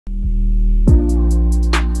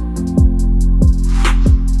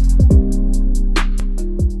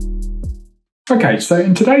Okay, so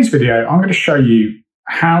in today's video, I'm going to show you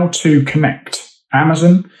how to connect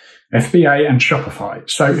Amazon, FBA and Shopify.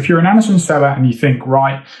 So if you're an Amazon seller and you think,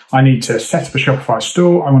 right, I need to set up a Shopify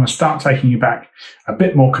store, I want to start taking you back a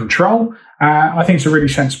bit more control, I think it's a really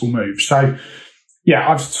sensible move. So yeah,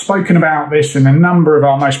 I've spoken about this in a number of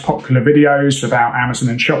our most popular videos about Amazon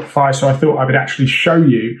and Shopify. So I thought I would actually show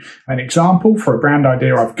you an example for a brand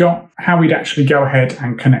idea I've got, how we'd actually go ahead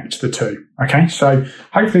and connect the two. Okay, so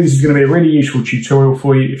hopefully this is going to be a really useful tutorial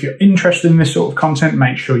for you. If you're interested in this sort of content,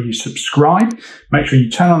 make sure you subscribe, make sure you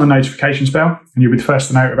turn on the notifications bell, and you'll be the first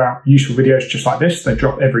to know about useful videos just like this. They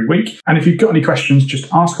drop every week. And if you've got any questions,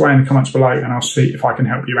 just ask away in the comments below and I'll see if I can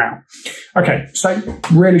help you out. Okay, so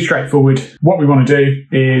really straightforward. What we want to do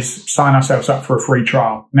is sign ourselves up for a free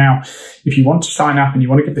trial. Now, if you want to sign up and you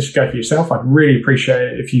want to give this a go for yourself, I'd really appreciate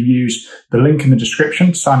it if you use the link in the description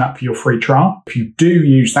to sign up for your free trial. If you do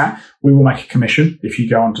use that, we will make a commission if you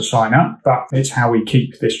go on to sign up, but it's how we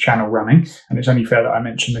keep this channel running. And it's only fair that I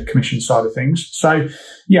mention the commission side of things. So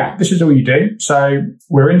yeah, this is all you do. So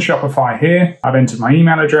we're in Shopify here. I've entered my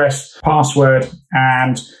email address, password,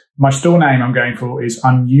 and my store name I'm going for is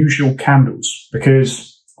Unusual Candles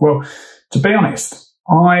because, well, to be honest,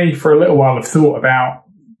 I, for a little while, have thought about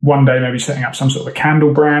one day maybe setting up some sort of a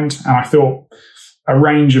candle brand. And I thought a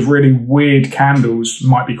range of really weird candles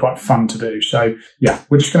might be quite fun to do. So yeah,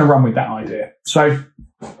 we're just going to run with that idea. So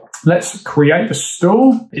let's create the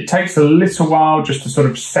store. It takes a little while just to sort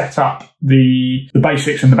of set up the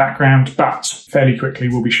basics in the background, but fairly quickly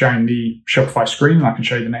we'll be showing the Shopify screen and I can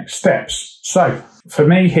show you the next steps. So for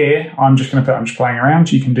me here, I'm just playing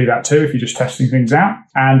around. You can do that too if you're just testing things out.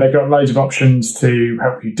 And they've got loads of options to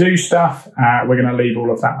help you do stuff. We're going to leave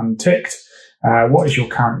all of that unticked. What is your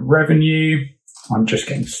current revenue? I'm just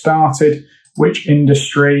getting started. Which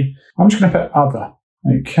industry? I'm just going to put other.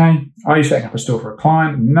 Okay. Are you setting up a store for a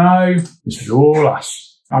client? No. This is all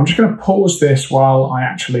us. I'm just going to pause this while I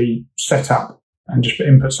actually set up and just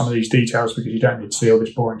input some of these details because you don't need to see all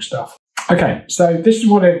this boring stuff. Okay, so this is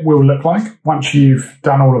what it will look like once you've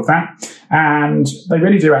done all of that. And they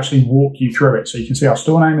really do actually walk you through it. So you can see our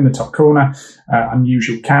store name in the top corner,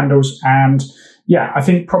 Unusual Candles. And yeah, I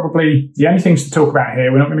think probably the only things to talk about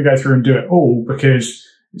here, we're not going to go through and do it all because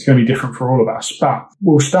it's going to be different for all of us. But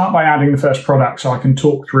we'll start by adding the first product so I can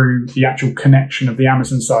talk through the actual connection of the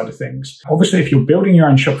Amazon side of things. Obviously, if you're building your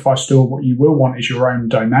own Shopify store, what you will want is your own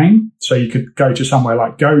domain. So you could go to somewhere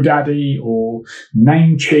like GoDaddy or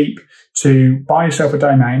Namecheap to buy yourself a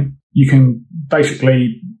domain. You can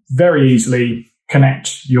basically very easily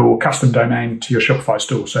connect your custom domain to your Shopify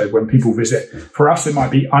store. So when people visit, for us, it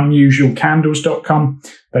might be unusualcandles.com.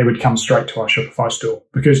 They would come straight to our Shopify store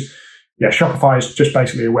because yeah, Shopify is just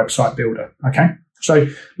basically a website builder. Okay. So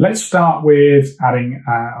let's start with adding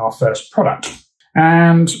our first product.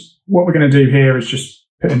 And what we're going to do here is just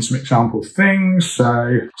put in some example things.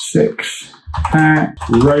 So 6-pack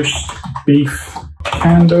roast beef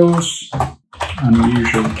candles,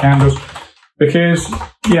 Unusual Candles, because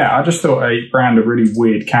yeah, I just thought a brand of really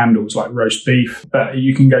weird candles like roast beef, but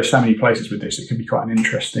you can go so many places with this. It could be quite an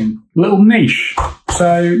interesting little niche.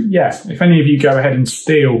 So yeah, if any of you go ahead and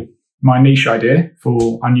steal my niche idea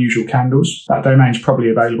for Unusual Candles, that domain's probably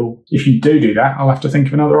available. If you do that, I'll have to think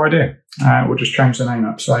of another idea. We'll just change the name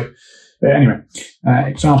up. So anyway,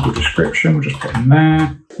 example description, we'll just put in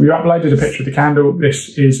there. We uploaded a picture of the candle.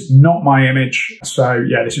 This is not my image. So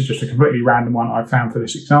yeah, this is just a completely random one I found for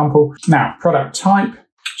this example. Now, product type.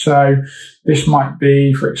 So this might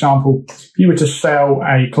be, for example, if you were to sell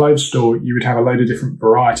a clothes store, you would have a load of different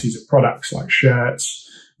varieties of products like shirts,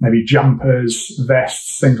 maybe jumpers,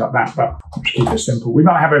 vests, things like that. But I'll just keep it simple. We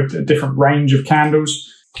might have a different range of candles,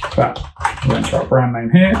 but we'll enter our brand name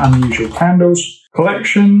here, Unusual Candles.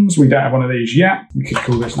 Collections, we don't have one of these yet. We could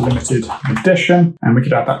call this limited edition and we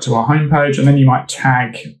could add that to our homepage, and then you might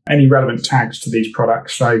tag any relevant tags to these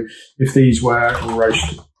products. So if these were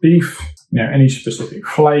roast beef, any specific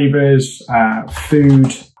flavors,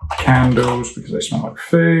 food, candles because they smell like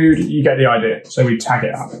food, you get the idea. So we tag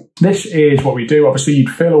it up. This is what we do. Obviously, you'd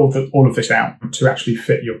fill all of this out to actually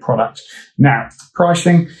fit your product. Now,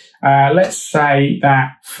 pricing. Let's say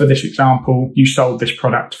that for this example, you sold this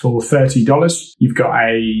product for $30. You've got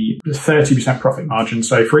a 30% profit margin.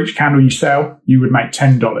 So for each candle you sell, you would make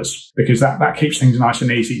 $10 because that keeps things nice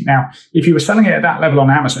and easy. Now, if you were selling it at that level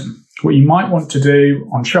on Amazon, what you might want to do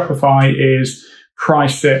on Shopify is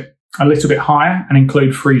price it a little bit higher and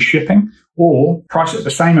include free shipping, or price it at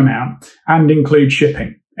the same amount and include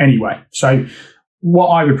shipping anyway. So what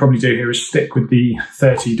I would probably do here is stick with the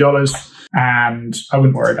 $30. And I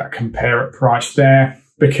wouldn't worry about compare at price there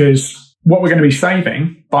because what we're going to be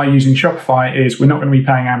saving by using Shopify is we're not going to be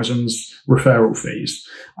paying Amazon's referral fees.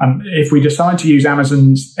 If we decide to use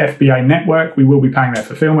Amazon's FBA network, we will be paying their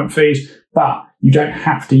fulfillment fees, but you don't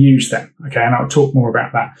have to use them. Okay, and I'll talk more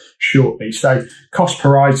about that shortly. So cost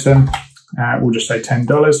per item, we'll just say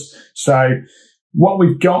 $10. So what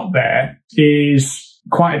we've got there is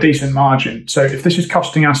quite a decent margin. So if this is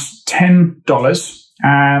costing us $10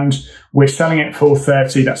 and we're selling it for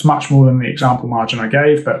 $30, that's much more than the example margin I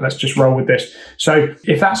gave, but let's just roll with this. So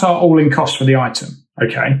if that's our all-in cost for the item,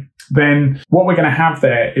 okay, then what we're going to have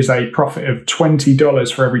there is a profit of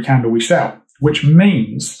 $20 for every candle we sell, which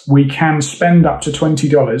means we can spend up to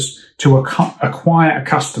 $20 to acquire a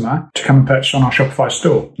customer to come and purchase on our Shopify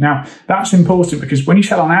store. Now, that's important because when you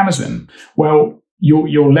sell on Amazon, well,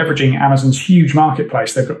 you're leveraging Amazon's huge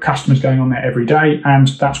marketplace. They've got customers going on there every day, and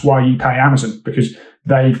that's why you pay Amazon, because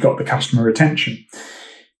they've got the customer retention.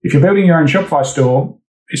 If you're building your own Shopify store,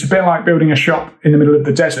 it's a bit like building a shop in the middle of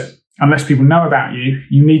the desert. Unless people know about you,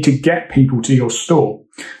 you need to get people to your store.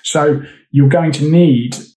 So you're going to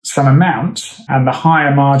need some amount, and the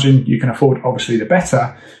higher margin you can afford, obviously the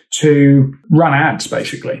better, to run ads,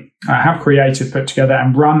 basically. Have creative put together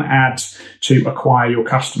and run ads to acquire your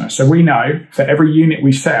customer. So we know for every unit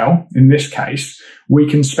we sell, in this case, we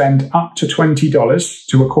can spend up to $20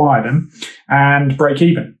 to acquire them and break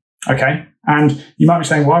even. Okay. And you might be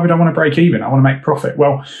saying, why would I want to break even? I want to make profit.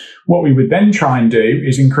 Well, what we would then try and do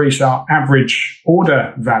is increase our average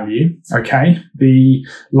order value. Okay. The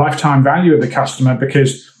lifetime value of the customer,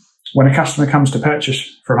 because when a customer comes to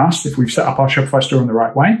purchase from us, if we've set up our Shopify store in the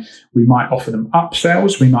right way, we might offer them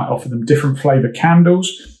upsells, we might offer them different flavor candles,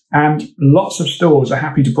 and lots of stores are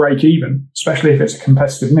happy to break even, especially if it's a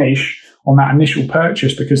competitive niche, on that initial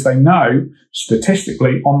purchase, because they know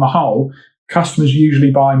statistically, on the whole, customers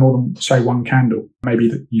usually buy more than, say, one candle. Maybe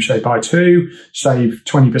you say buy two, save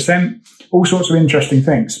 20%, all sorts of interesting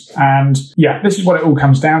things. And yeah, this is what it all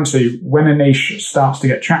comes down to. When a niche starts to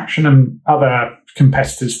get traction and other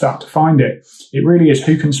competitors start to find it, it really is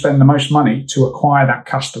who can spend the most money to acquire that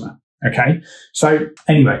customer. Okay. So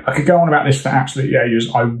anyway, I could go on about this for absolutely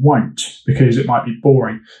ages. I won't, because it might be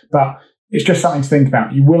boring, but it's just something to think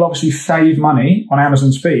about. You will obviously save money on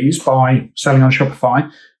Amazon's fees by selling on Shopify,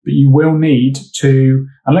 but you will need to,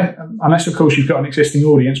 unless of course you've got an existing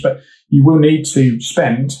audience, but you will need to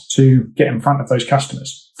spend to get in front of those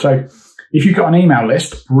customers. So if you've got an email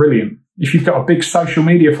list, brilliant. If you've got a big social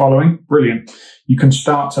media following, brilliant. You can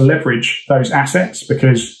start to leverage those assets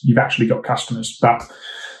because you've actually got customers. But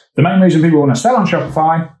the main reason people want to sell on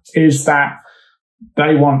Shopify is that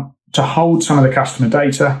they want to hold some of the customer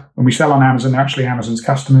data. When we sell on Amazon, they're actually Amazon's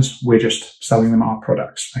customers. We're just selling them our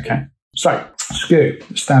products. Okay. So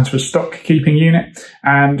SKU stands for stock keeping unit.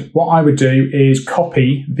 And what I would do is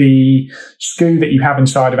copy the SKU that you have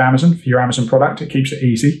inside of Amazon for your Amazon product. It keeps it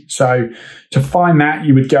easy. So to find that,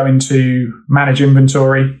 you would go into manage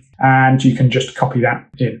inventory and you can just copy that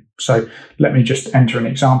in. So let me just enter an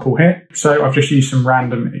example here. So I've just used some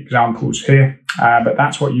random examples here, but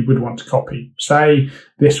that's what you would want to copy. Say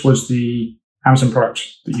this was the Amazon product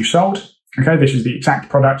that you sold. Okay, this is the exact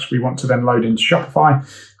product we want to then load into Shopify.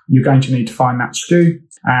 You're going to need to find that SKU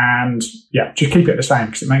and yeah, just keep it the same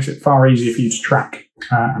because it makes it far easier for you to track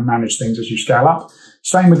and manage things as you scale up.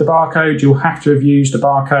 Same with the barcode. You'll have to have used a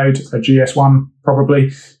barcode, a GS1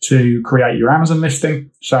 probably, to create your Amazon listing.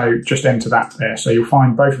 So just enter that there. So you'll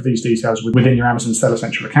find both of these details within your Amazon Seller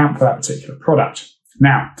Central account for that particular product.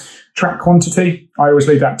 Now, track quantity. I always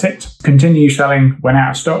leave that ticked. Continue selling when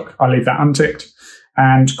out of stock. I leave that unticked.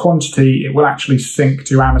 And quantity, it will actually sync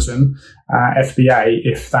to Amazon FBA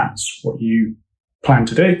if that's what you plan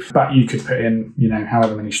to do. But you could put in,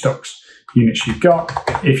 however many units you've got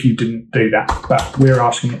if you didn't do that. But we're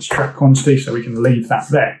asking it to track quantity, so we can leave that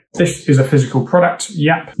there. This is a physical product.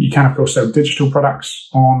 Yep. You can, of course, sell digital products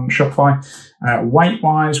on Shopify.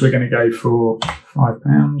 Weight-wise, we're going to go for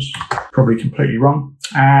 £5. Probably completely wrong.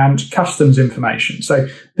 And customs information. So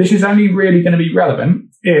this is only really going to be relevant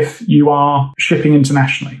if you are shipping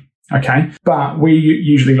internationally. Okay. But we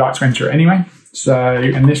usually like to enter it anyway. So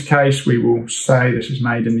in this case, we will say this is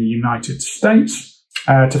made in the United States.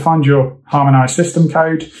 To find your harmonized system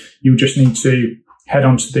code, you'll just need to head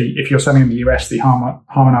on to if you're selling in the US, the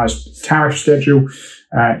harmonized tariff schedule,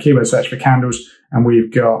 keyword search for candles, and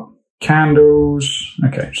we've got candles.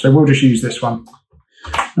 Okay, so we'll just use this one.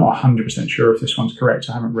 Not 100% sure if this one's correct.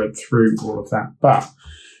 I haven't read through all of that, but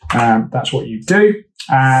that's what you do.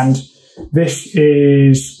 And this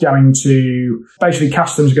is going to, basically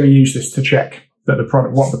customs are going to use this to check that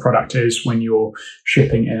what the product is when you're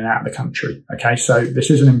shipping in and out of the country. Okay, so this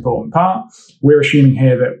is an important part. We're assuming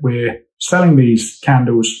here that we're selling these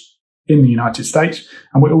candles in the United States,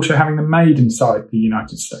 and we're also having them made inside the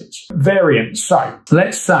United States. Variants. So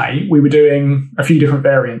let's say we were doing a few different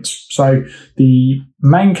variants. So the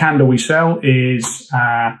main candle we sell is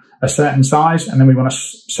a certain size, and then we want to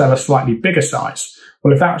sell a slightly bigger size.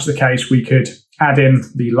 Well, if that was the case, we could add in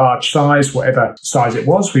the large size, whatever size it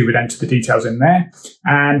was. We would enter the details in there,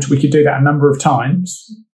 and we could do that a number of times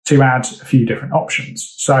to add a few different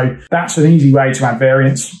options. So that's an easy way to add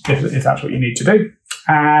variants if that's what you need to do.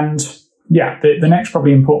 And yeah, the next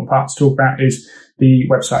probably important part to talk about is the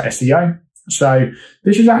website SEO. So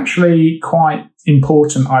this is actually quite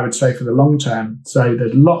important, I would say, for the long term. So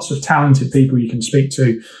there's lots of talented people you can speak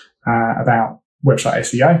to about website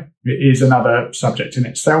SEO. It is another subject in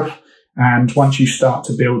itself. And once you start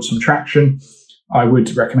to build some traction, I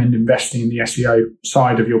would recommend investing in the SEO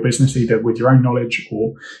side of your business, either with your own knowledge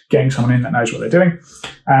or getting someone in that knows what they're doing.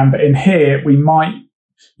 But in here, we might,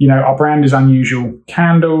 our brand is unusual.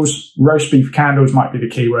 Candles, roast beef candles might be the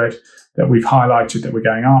keyword that we've highlighted that we're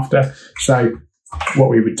going after. So what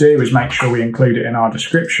we would do is make sure we include it in our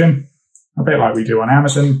description, a bit like we do on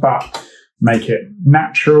Amazon, but make it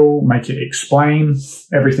natural, make it explain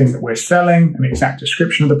everything that we're selling, an exact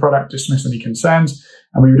description of the product, dismiss any concerns.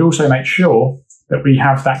 And we would also make sure that we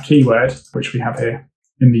have that keyword, which we have here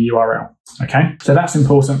in the URL. Okay, so that's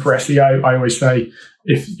important for SEO. I always say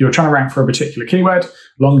if you're trying to rank for a particular keyword,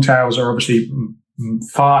 long tails are obviously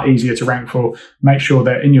far easier to rank for. Make sure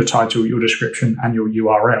they're in your title, your description, and your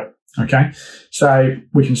URL. Okay, so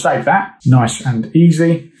we can save that. Nice and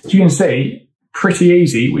easy. As you can see, pretty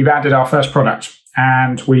easy. We've added our first product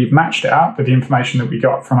and we've matched it up with the information that we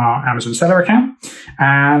got from our Amazon seller account.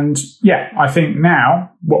 And yeah, I think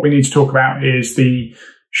now what we need to talk about is the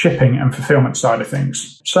shipping and fulfillment side of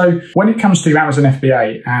things. So when it comes to Amazon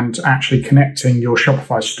FBA and actually connecting your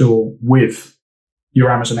Shopify store with your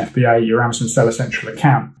Amazon FBA, your Amazon Seller Central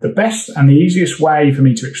account, the best and the easiest way for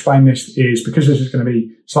me to explain this is, because this is going to be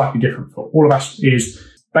slightly different for all of us, is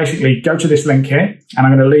basically go to this link here, and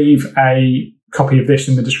I'm going to leave a copy of this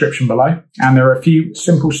in the description below. And there are a few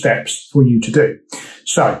simple steps for you to do.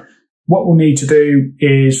 So what we'll need to do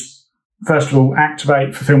is, first of all,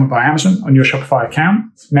 activate Fulfillment by Amazon on your Shopify account.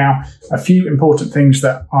 Now, a few important things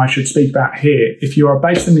that I should speak about here. If you are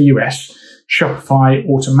based in the US, Shopify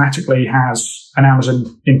automatically has an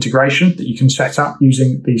Amazon integration that you can set up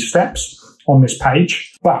using these steps on this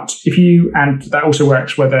page. But and that also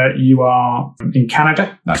works whether you are in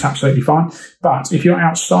Canada, that's absolutely fine. But if you're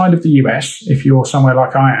outside of the US, if you're somewhere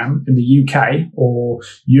like I am in the UK or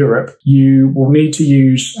Europe, you will need to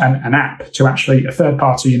use an app to actually, a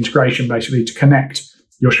third-party integration basically, to connect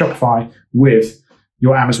your Shopify with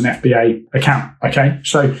your Amazon FBA account. Okay,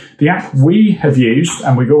 so the app we have used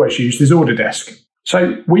and we've always used is Orderdesk.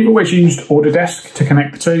 So we've always used Orderdesk to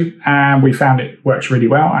connect the two, and we found it works really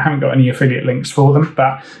well. I haven't got any affiliate links for them,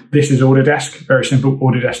 but this is Orderdesk, very simple,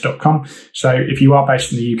 orderdesk.com. So if you are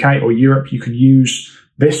based in the UK or Europe, you can use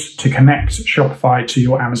this to connect Shopify to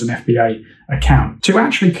your Amazon FBA account. To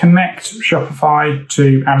actually connect Shopify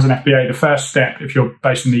to Amazon FBA, the first step, if you're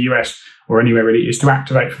based in the US or anywhere really, is to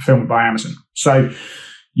activate Fulfillment by Amazon. So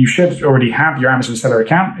you should already have your Amazon seller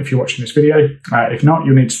account if you're watching this video. If not,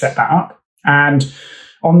 you'll need to set that up. And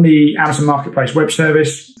on the Amazon Marketplace web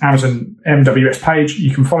service, Amazon MWS page,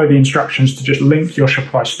 you can follow the instructions to just link your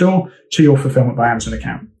Shopify store to your Fulfillment by Amazon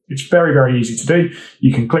account. It's very, very easy to do.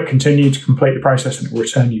 You can click continue to complete the process and it will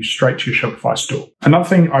return you straight to your Shopify store. Another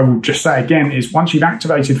thing I will just say again is once you've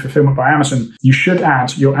activated Fulfillment by Amazon, you should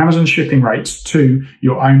add your Amazon shipping rates to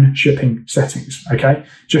your own shipping settings, okay?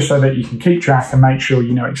 Just so that you can keep track and make sure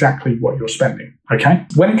you know exactly what you're spending, okay?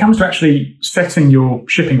 When it comes to actually setting your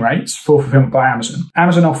shipping rates for Fulfillment by Amazon,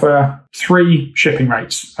 Amazon offer 3 shipping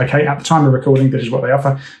rates, okay? At the time of recording, this is what they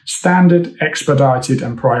offer: standard, expedited,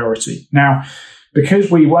 and priority. Now,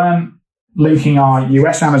 because we weren't linking our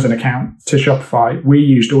US Amazon account to Shopify, we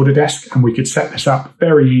used Orderdesk, and we could set this up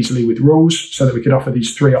very easily with rules so that we could offer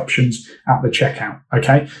these 3 options at the checkout.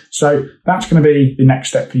 Okay, so that's going to be the next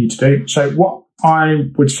step for you to do. So what I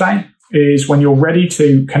would say is, when you're ready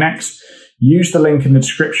to connect, use the link in the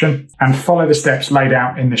description and follow the steps laid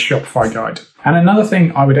out in this Shopify guide. And another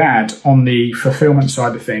thing I would add on the fulfillment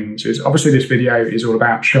side of things is, obviously this video is all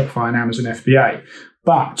about Shopify and Amazon FBA,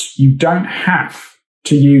 but you don't have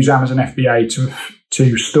to use Amazon FBA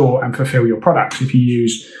to store and fulfill your products if you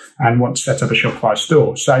use and want to set up a Shopify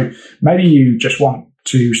store. So maybe you just want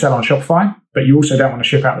to sell on Shopify, but you also don't want to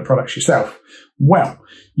ship out the products yourself. Well,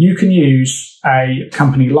 you can use a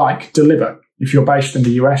company like Deliver. If you're based in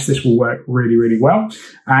the US, this will work really, really well.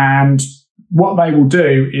 And what they will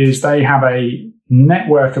do is they have a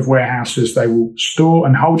network of warehouses. They will store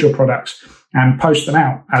and hold your products and post them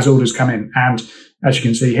out as orders come in. And as you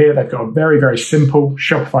can see here, they've got a very, very simple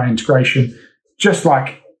Shopify integration, just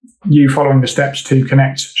like you following the steps to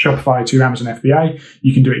connect Shopify to Amazon FBA.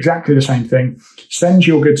 You can do exactly the same thing. Send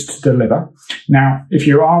your goods to deliver. Now, if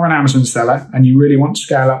you are an Amazon seller and you really want to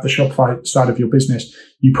scale up the Shopify side of your business,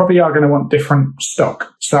 you probably are going to want different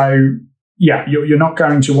stock. So yeah, you're not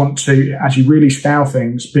going to want to, as you really scale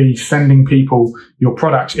things, be sending people your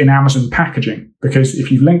products in Amazon packaging, because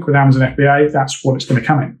if you link with Amazon FBA, that's what it's going to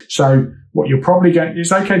come in. So what you're probably going,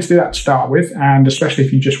 it's okay to do that to start with, and especially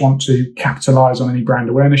if you just want to capitalize on any brand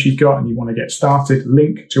awareness you've got and you want to get started,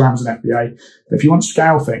 link to Amazon FBA. But if you want to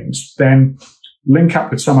scale things, then link up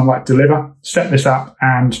with someone like Deliver, set this up,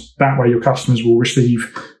 and that way your customers will receive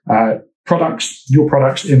your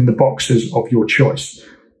products in the boxes of your choice.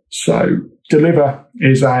 So Deliver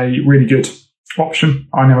is a really good option.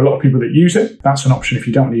 I know a lot of people that use it. That's an option if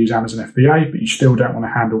you don't want to use Amazon FBA, but you still don't want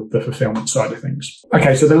to handle the fulfillment side of things.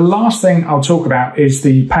 Okay, so the last thing I'll talk about is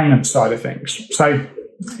the payment side of things. So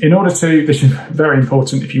in order to, this is very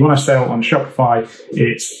important, if you want to sell on Shopify,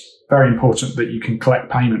 it's very important that you can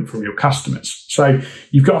collect payment from your customers. So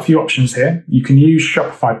you've got a few options here. You can use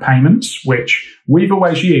Shopify Payments, which we've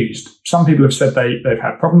always used. Some people have said they've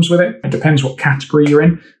had problems with it. It depends what category you're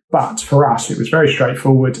in. But for us, it was very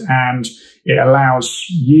straightforward, and it allows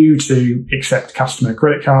you to accept customer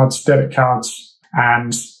credit cards, debit cards,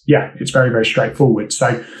 and yeah, it's very, very straightforward.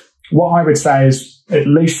 So what I would say is at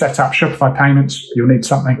least set up Shopify Payments. You'll need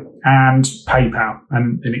something, and PayPal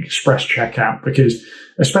and an express checkout, because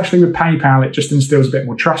especially with PayPal, it just instills a bit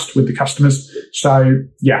more trust with the customers. So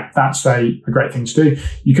yeah, that's a great thing to do.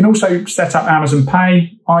 You can also set up Amazon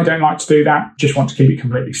Pay. I don't like to do that. Just want to keep it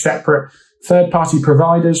completely separate. Third-party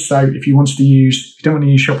providers. So if you don't want to use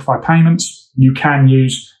Shopify Payments, you can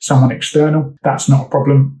use someone external. That's not a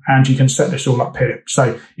problem. And you can set this all up here.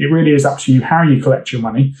 So it really is up to you how you collect your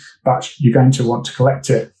money, but you're going to want to collect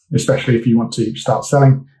it, especially if you want to start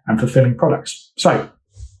selling and fulfilling products. So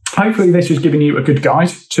hopefully this has given you a good guide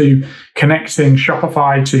to connecting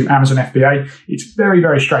Shopify to Amazon FBA. It's very,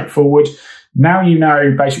 very straightforward. Now you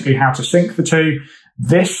know basically how to sync the two.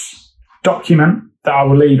 This document that I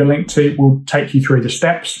will leave a link to will take you through the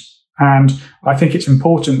steps. And I think it's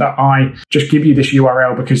important that I just give you this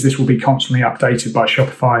URL, because this will be constantly updated by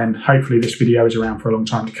Shopify, and hopefully this video is around for a long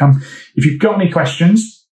time to come. If you've got any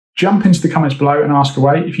questions, jump into the comments below and ask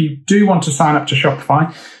away. If you do want to sign up to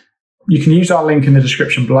Shopify, you can use our link in the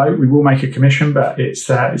description below. We will make a commission, but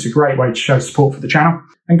it's a great way to show support for the channel.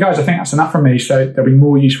 And guys, I think that's enough from me. So there'll be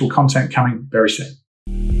more useful content coming very soon.